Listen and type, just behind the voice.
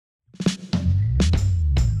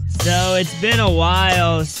So it's been a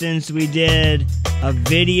while since we did a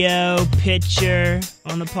video picture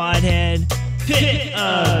on the Pothead Pic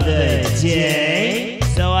of the Day.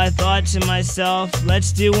 So I thought to myself,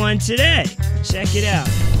 let's do one today. Check it out.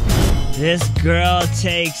 This girl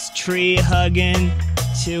takes tree hugging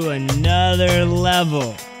to another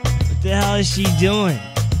level. What the hell is she doing?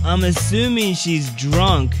 I'm assuming she's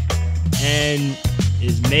drunk and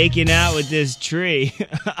is making out with this tree.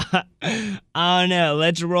 I don't know.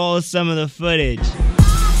 Let's roll some of the footage.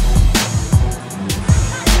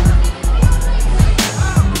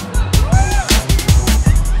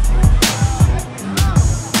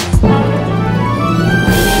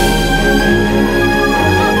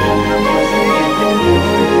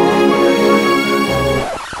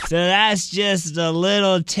 So that's just a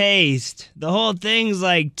little taste. The whole thing's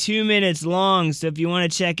like 2 minutes long, so if you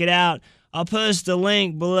want to check it out, I'll post a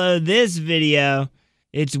link below this video.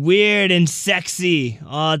 It's weird and sexy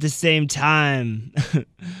all at the same time.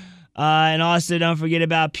 And also don't forget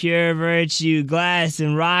about Pure Virtue Glass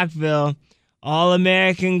in Rockville. All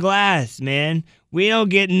American glass, man. We don't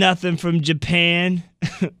get nothing from Japan.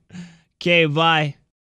 Okay, bye.